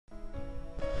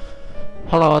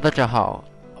Hello，大家好，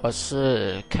我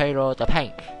是 Kro 的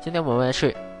Pain。今天我们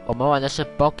玩的是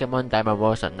Pokemon Diamond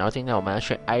Version，然后今天我们要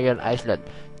去 Iron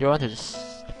Island。You want to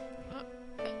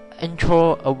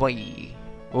intro away？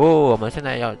 我们现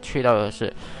在要去到的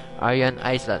是 Iron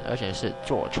Island， 而且是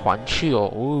坐船去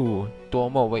哦，多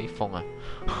么威风啊！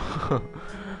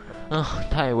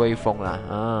太威风了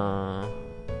啊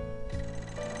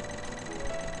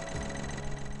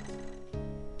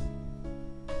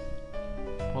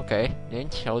！OK， 连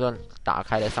桥都打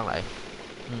开了上来。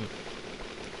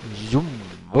Zoom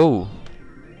哦，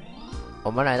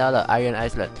我们来到了 Iron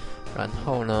Island， 然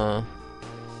后呢，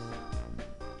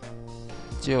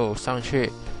就上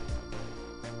去。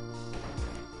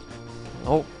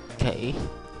OK，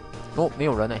 没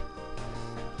有人呢，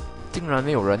竟然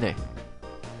没有人呢。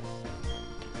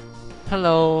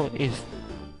Hello,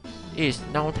 is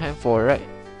now time for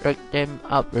rate them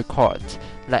up records.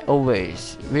 Like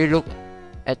always, we look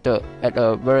at a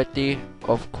variety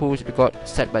of cool records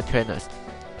set by trainers.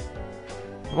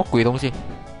 什么鬼东西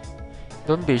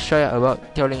 ？Don't be shy about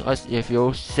telling us if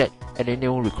you set any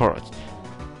new records.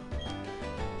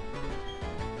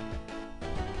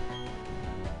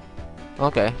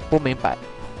 OK， 不明白，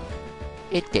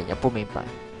一点也不明白。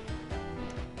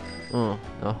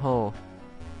然后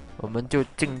我们就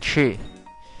进去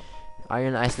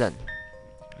Iron Island，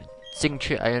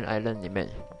 Iron Island 里面，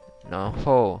然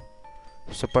后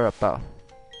Super Ball，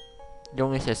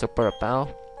 用一些 Super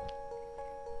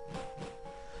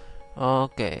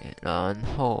Ball。OK， 然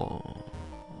后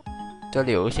这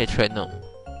里有一些trainer。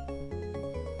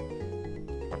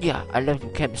Yeah, I love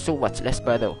you camp. So what? Let's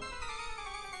battle.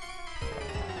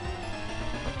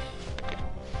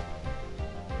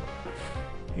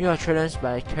 You are challenged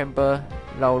by Camber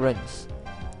Lawrence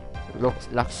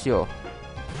Luxio。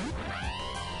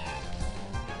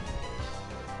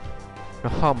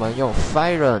然后我们用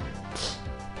Fire，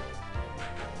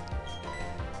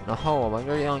 然后我们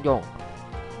又要用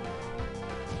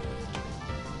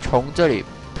从这里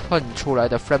喷出来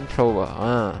的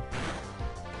Flamethrower，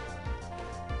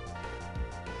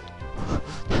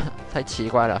太奇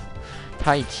怪了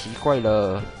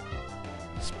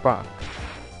，Spark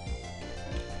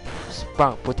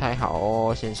不太好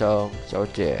哦，先生小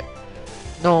姐。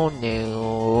No，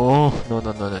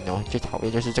 最讨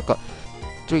厌就是这个，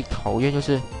最讨厌就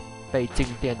是被静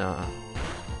电啊。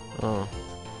我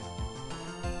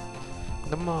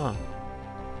的妈！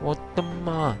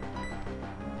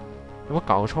有没有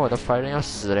搞错？我的 Fire 要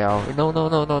死了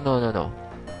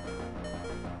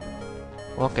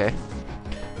 ！No。OK，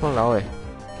 不老诶，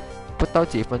不到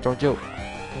几分钟就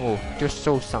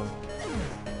受伤，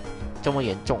这么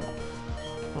严重。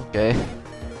OK，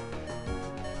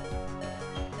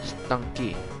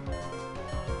 Stunky，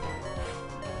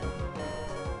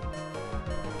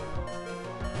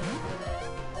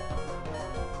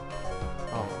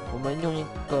 我们用一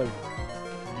个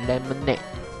Lemonade，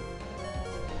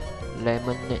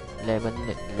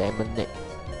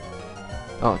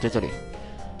 在这里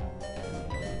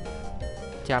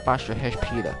加80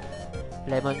 HP 的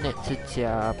Lemonade 是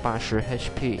加80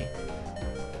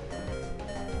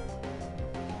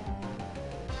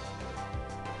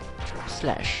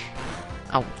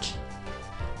 HP。Ouch，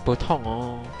 不痛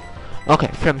哦。OK，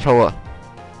 Flamethrower。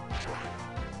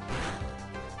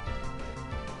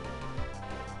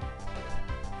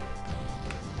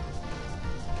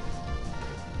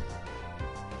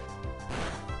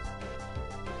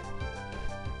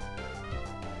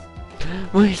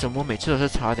为什么每次都是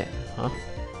差点啊？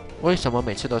为什么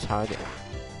每次都差一点？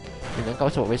你能告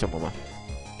诉我为什么吗？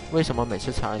为什么每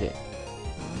次差一点？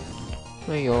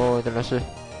哎呦，真的是。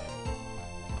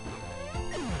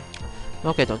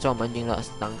OK， 总之我们赢了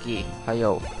Stunky， 还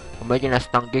有我们赢了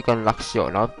Stunky 跟 Luxio，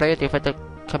 然后 Play defeated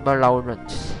Camber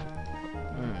Lawrence。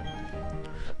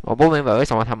我不明白为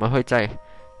什么他们会在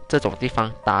这种地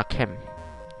方打 camp，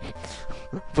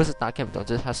 不是打 camp， 总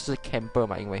之它是 camper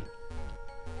嘛，因为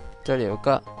这里有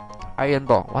个 Iron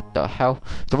Ball，What the hell？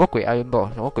 什么鬼 Iron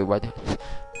Ball？ 什么鬼玩的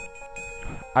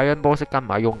 ？Iron Ball 是干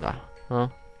嘛用的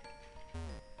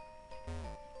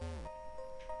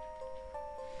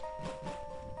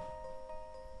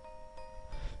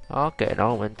？OK， 然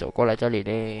后我们走过来这里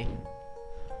呢，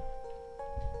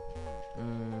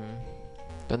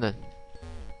等等，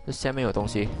这下面有东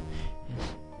西。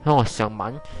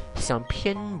想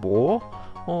偏驳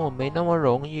没那么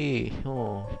容易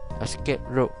Escape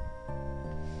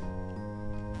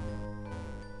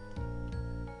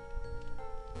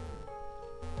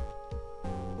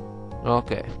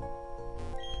Road。OK，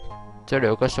 这里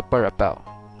有个 Super Ball，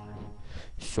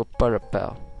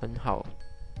 很好。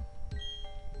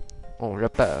哦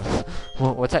Rebel，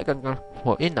 我在刚刚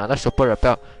我一拿到 Super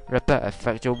Rebel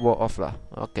Effect 就 Wall Off 了。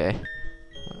OK，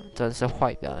 真是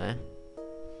坏的哎。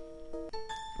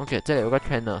OK， 这里有个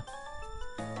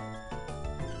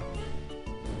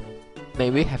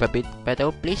trainer。May we have a bit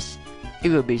battle, please? It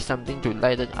will be something to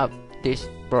lighten up this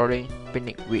boring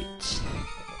picnic weeks.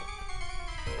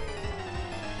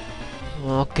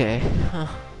 OK，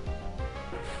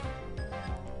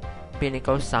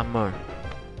 Pinnacle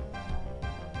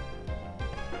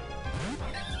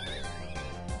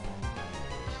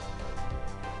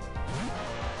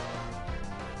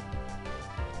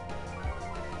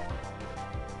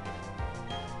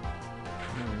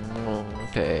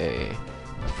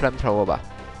Flamethrower 吧，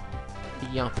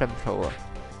一样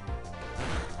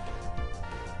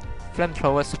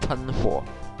Flamethrower。Flamethrower 是喷火，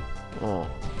哦，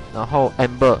然后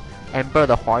Amber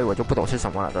的华语我就不懂是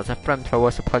什么了，但是 Flamethrower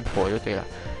是喷火就对了。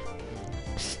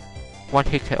One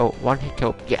hit KO， One hit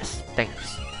KO，Yes，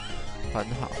 Thanks， 很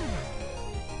好。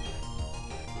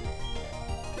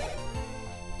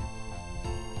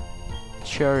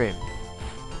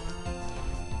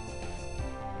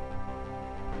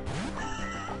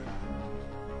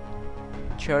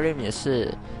Cherim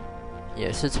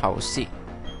也是潮系，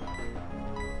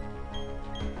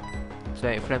所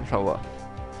以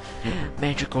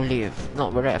Flamethrower。Magical Leaf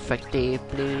not very effective,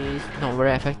 please. Not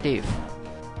very effective.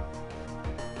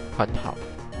 很好。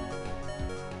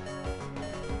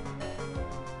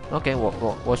OK，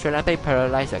 我虽然被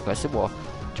paralyzed， 可是我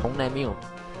从来没有，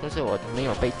就是我没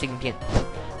有被静电。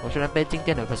我虽然被静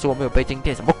电了，可是我没有被静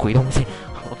电，什么鬼东西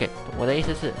 ？OK， 我的意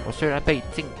思是我虽然被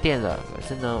静电了，可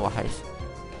是呢，我还是，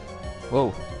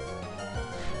哦，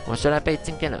我虽然被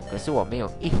静电了，可是我没有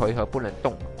一回合不能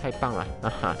动，太棒了，哈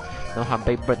哈。然后他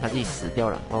被 burn， 他自己死掉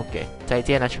了。OK， 再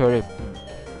见了 ，Cherry。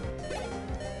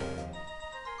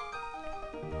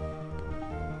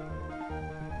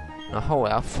然后我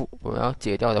要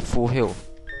解掉的 Full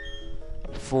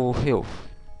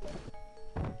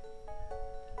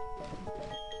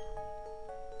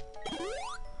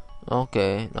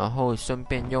Heal。OK， 然后顺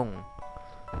便用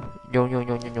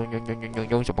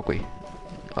什么鬼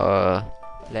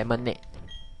？Lemonade。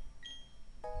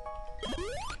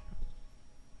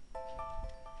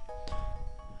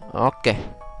OK，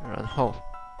 然后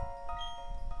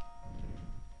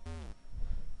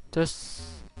这是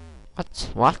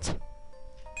what？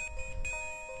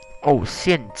 哦，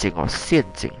陷阱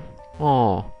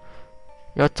哦，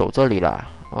要走这里啦。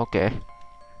OK，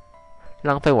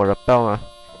 浪费我的包啊。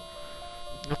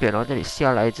OK， 然后这里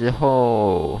下来之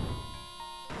后，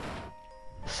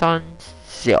三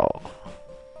角。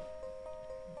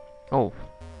哦，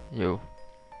有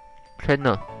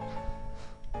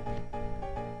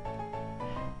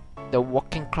trainer。The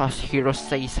working class hero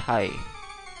says hi.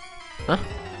 啊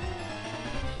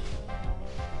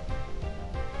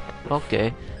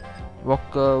 ？OK，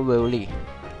 Walker Willie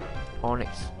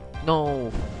Onyx No，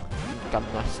 敢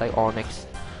啊塞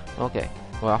Onyx。OK，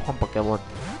 我要换 Pokemon，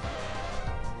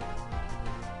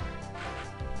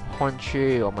 换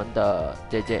去我们的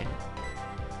姐姐。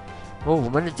哦，我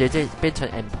们的姐姐变成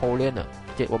Empoleon 了，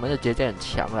我们的姐姐很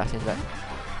强了，现在。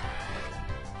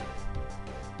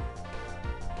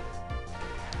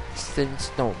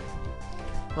Stone。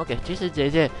OK， 其实姐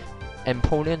姐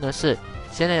Empoleon 呢是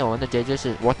现在我们的姐姐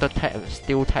是 Water Type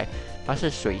Steel Type， 它是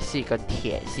水系跟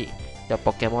铁系的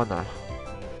Pokemon 啊。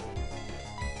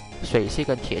水系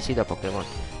跟铁系的 Pokemon，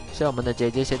 所以我们的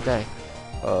姐姐现在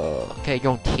可以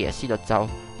用铁系的招，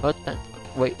而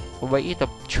唯一的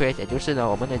缺点就是呢，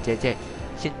我们的姐姐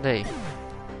现在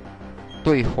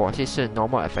对火系是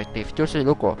normal effective， 就是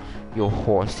如果有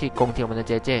火系攻击我们的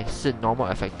姐姐是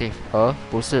normal effective， 而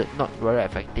不是 not very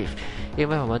effective， 因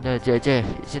为我们的姐姐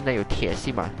现在有铁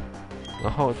系嘛，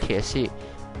然后铁系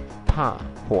怕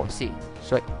火系，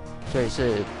所以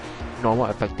是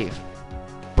normal effective，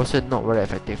 不是 not very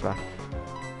effective 啦。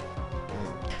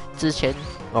之前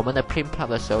我们的 Prinplup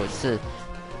的时候是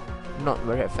not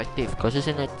very effective， 可是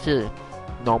现在是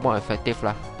normal effective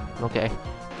啦。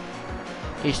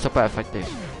OK，It's super effective。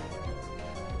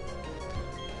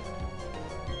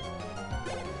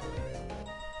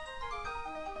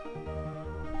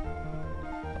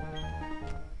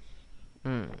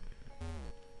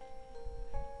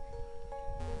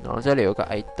然后这里有个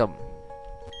item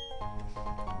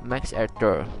Max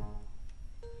Actor。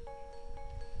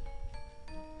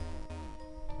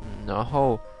然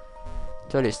后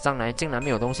这里上来竟然没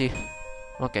有东西。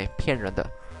OK， 骗人的。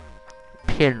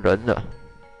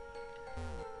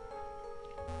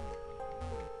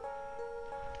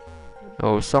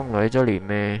有上来这里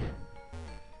咩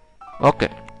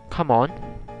 ？OK，Come on。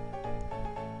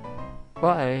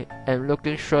While I am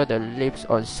looking sure the lips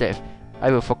on safe,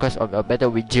 I will focus on a battle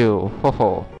with you. 吼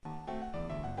吼。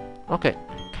OK，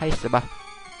 开始吧。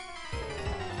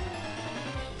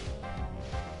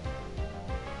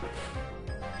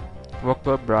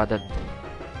Walker Braden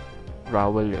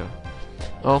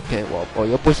Ravalier。OK， 我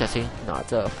又不小心拿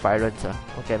着 Fire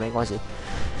Ranger。OK， 没关系，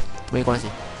没关系。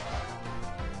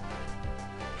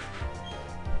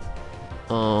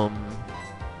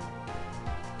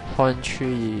换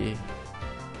去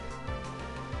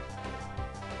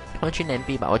粘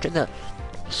币吧。我觉得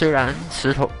虽然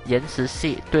岩石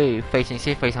系对飞行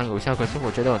系非常有效，可是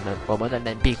我觉得我们的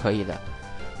粘币可以的。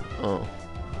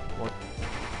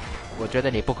我觉得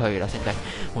你不可以了，现在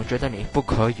我觉得你不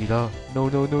可以了。No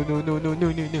no no no no no no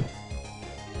no no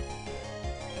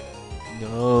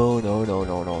no no no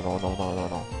no no no no no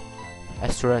no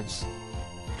Assurance，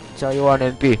 加油啊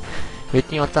粘币，一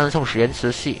定要战胜岩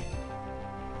石系。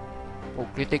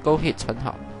Critical hit 很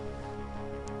好。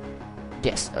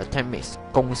Yes， attempt miss，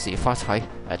 恭喜发财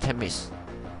 ，attempt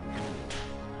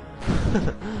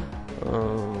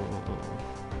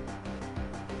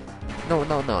miss。No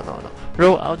no no no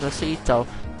no，roll out 呢是一招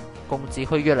攻击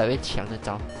会越来越强的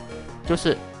招，就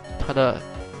是它的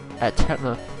attack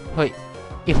呢会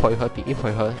一回合比一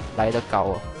回合来得高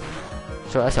哦，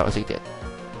所以要小心点。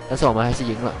但是我们还是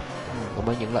赢了，我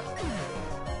们赢了。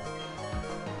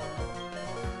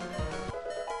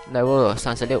Level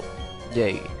 36，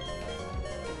耶！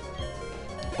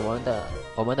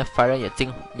我们的 Fire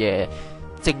也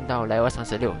进到 Level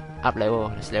 36 ，up Level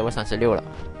 36了。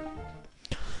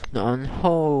然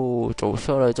后走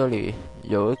出了这里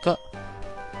有一个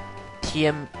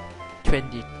TM23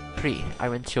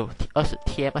 Iron Tail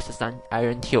TM23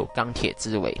 Iron Tail 钢铁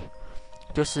之尾，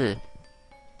就是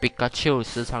Pikachu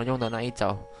时常用的那一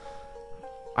招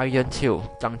Iron Tail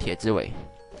钢铁之尾。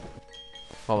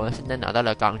我们现在拿到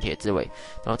了钢铁之尾，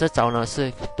然后这招呢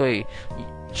是对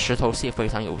石头系非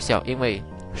常有效，因为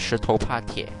石头怕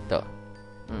铁的，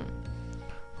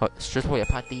石头也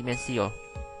怕地面系哦。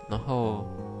然后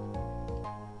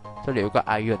这里有个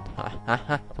Iron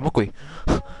什么鬼？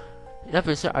那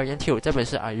边是 Iron Tail， 这边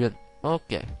是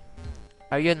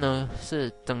Iron。OK，Iron 呢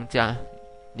是增加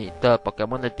你的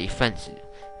Pokemon 的 defense。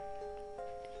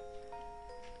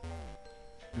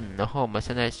然后我们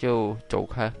现在就走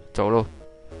喽。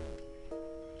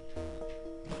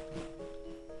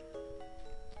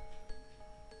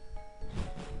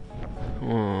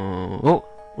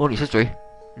你是谁？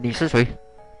你是谁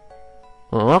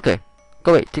？OK，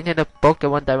 各位，今天的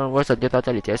Pokemon Diamond Version 就到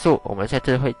这里结束，我们下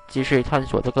次会继续探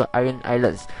索这个 Iron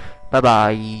Islands， 拜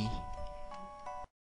拜。